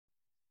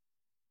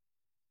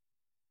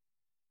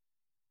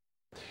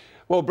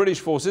Well, British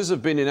forces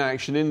have been in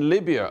action in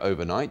Libya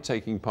overnight,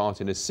 taking part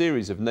in a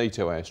series of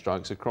NATO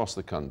airstrikes across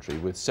the country,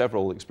 with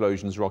several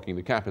explosions rocking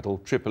the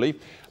capital, Tripoli.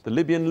 The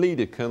Libyan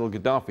leader, Colonel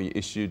Gaddafi,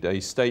 issued a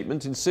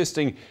statement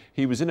insisting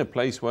he was in a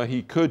place where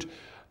he could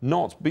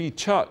not be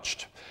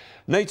touched.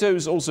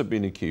 NATO's also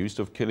been accused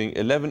of killing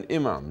 11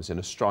 imams in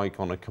a strike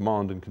on a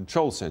command and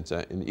control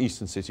centre in the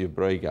eastern city of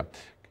Brega.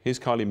 Here's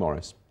Kylie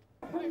Morris.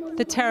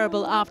 The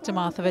terrible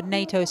aftermath of a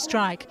NATO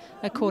strike,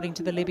 according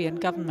to the Libyan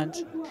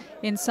government.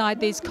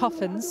 Inside these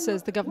coffins,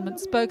 says the government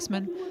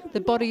spokesman,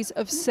 the bodies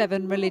of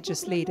 7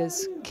 religious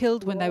leaders,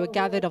 killed when they were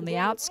gathered on the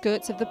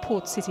outskirts of the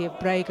port city of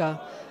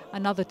Brega.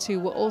 Another 2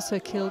 were also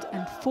killed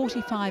and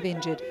 45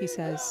 injured, he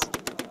says.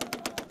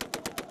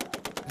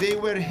 They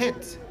were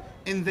hit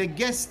in the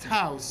guest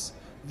house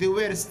they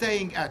were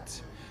staying at.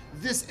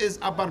 This is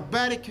a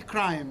barbaric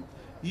crime.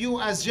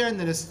 You as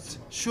journalists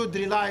should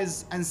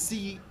realize and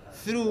see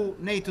through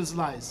NATO's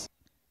lies.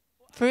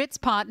 For its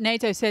part,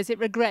 NATO says it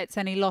regrets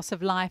any loss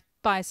of life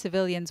by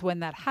civilians when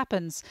that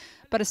happens,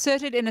 but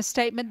asserted in a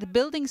statement the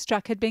building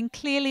struck had been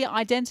clearly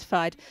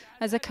identified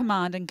as a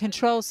command and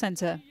control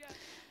centre.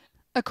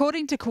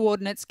 According to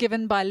coordinates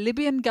given by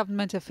Libyan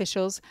government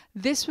officials,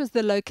 this was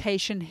the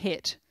location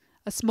hit.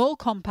 A small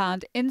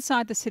compound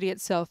inside the city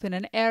itself in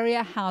an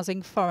area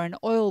housing foreign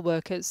oil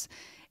workers.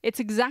 It's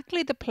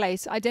exactly the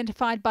place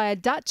identified by a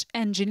Dutch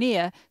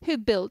engineer who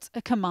built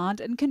a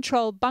command and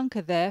control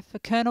bunker there for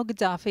Colonel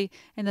Gaddafi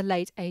in the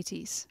late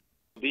 80s.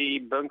 The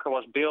bunker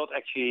was built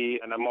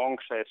actually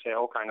amongst, let's say,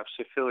 all kind of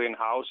civilian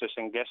houses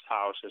and guest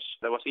houses.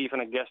 There was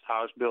even a guest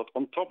house built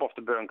on top of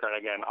the bunker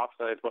again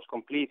after it was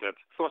completed.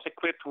 It was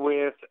equipped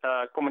with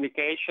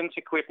communications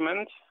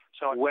equipment.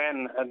 So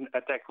when an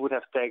attack would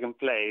have taken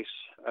place,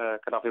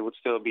 Gaddafi would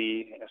still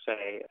be,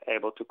 say,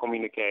 able to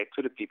communicate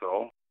to the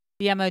people.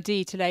 The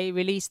MOD today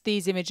released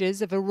these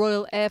images of a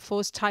Royal Air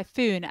Force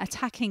Typhoon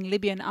attacking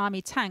Libyan army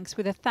tanks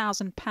with a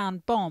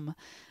 1,000-pound bomb.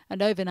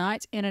 And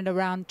overnight, in and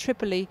around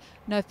Tripoli,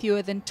 no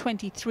fewer than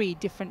 23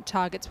 different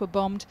targets were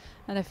bombed,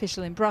 an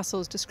official in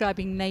Brussels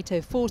describing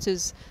NATO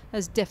forces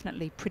as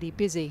definitely pretty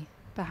busy.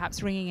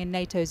 Perhaps ringing in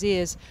NATO's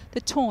ears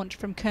the taunt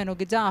from Colonel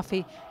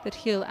Gaddafi that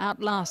he'll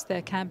outlast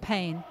their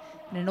campaign.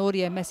 In an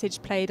audio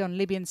message played on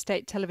Libyan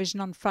state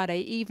television on Friday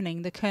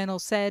evening, the colonel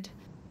said,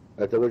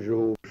 I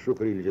tell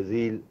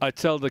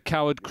the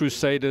coward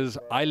crusaders,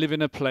 I live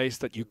in a place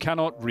that you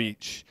cannot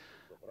reach.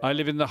 I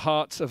live in the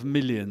hearts of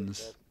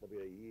millions.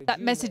 That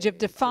message of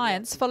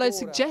defiance follows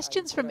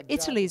suggestions from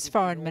Italy's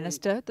foreign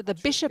minister that the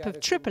Bishop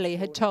of Tripoli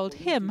had told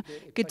him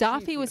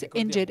Gaddafi was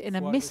injured in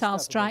a missile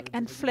strike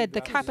and fled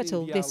the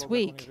capital this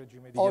week.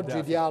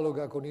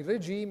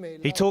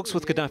 He talks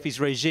with Gaddafi's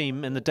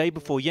regime, and the day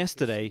before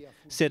yesterday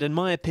said, in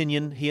my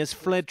opinion, he has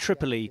fled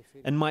Tripoli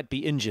and might be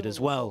injured as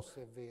well.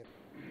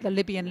 The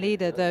Libyan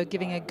leader, though,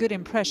 giving a good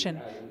impression,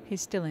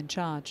 he's still in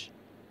charge.